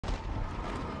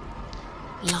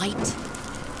Light.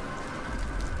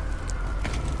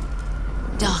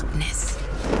 Darkness.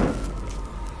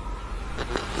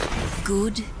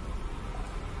 Good.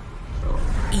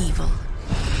 Evil.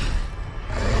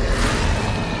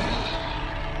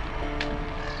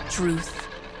 Truth.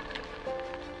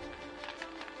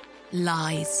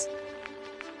 Lies.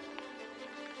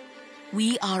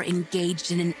 We are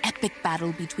engaged in an epic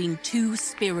battle between two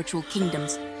spiritual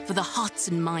kingdoms for the hearts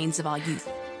and minds of our youth.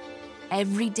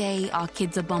 Every day, our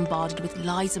kids are bombarded with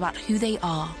lies about who they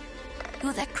are,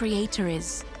 who their creator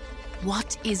is,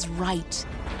 what is right,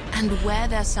 and where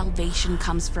their salvation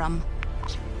comes from.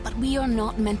 But we are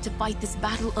not meant to fight this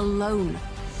battle alone.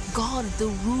 God, the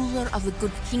ruler of the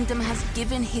good kingdom, has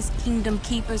given his kingdom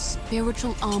keepers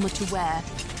spiritual armor to wear.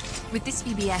 With this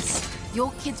VBS,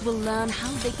 your kids will learn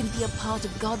how they can be a part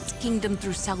of God's kingdom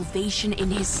through salvation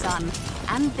in his Son,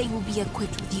 and they will be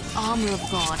equipped with the armor of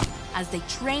God as they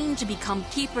train to become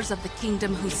keepers of the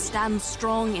kingdom who stand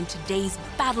strong in today's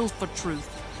battle for truth.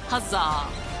 Huzzah!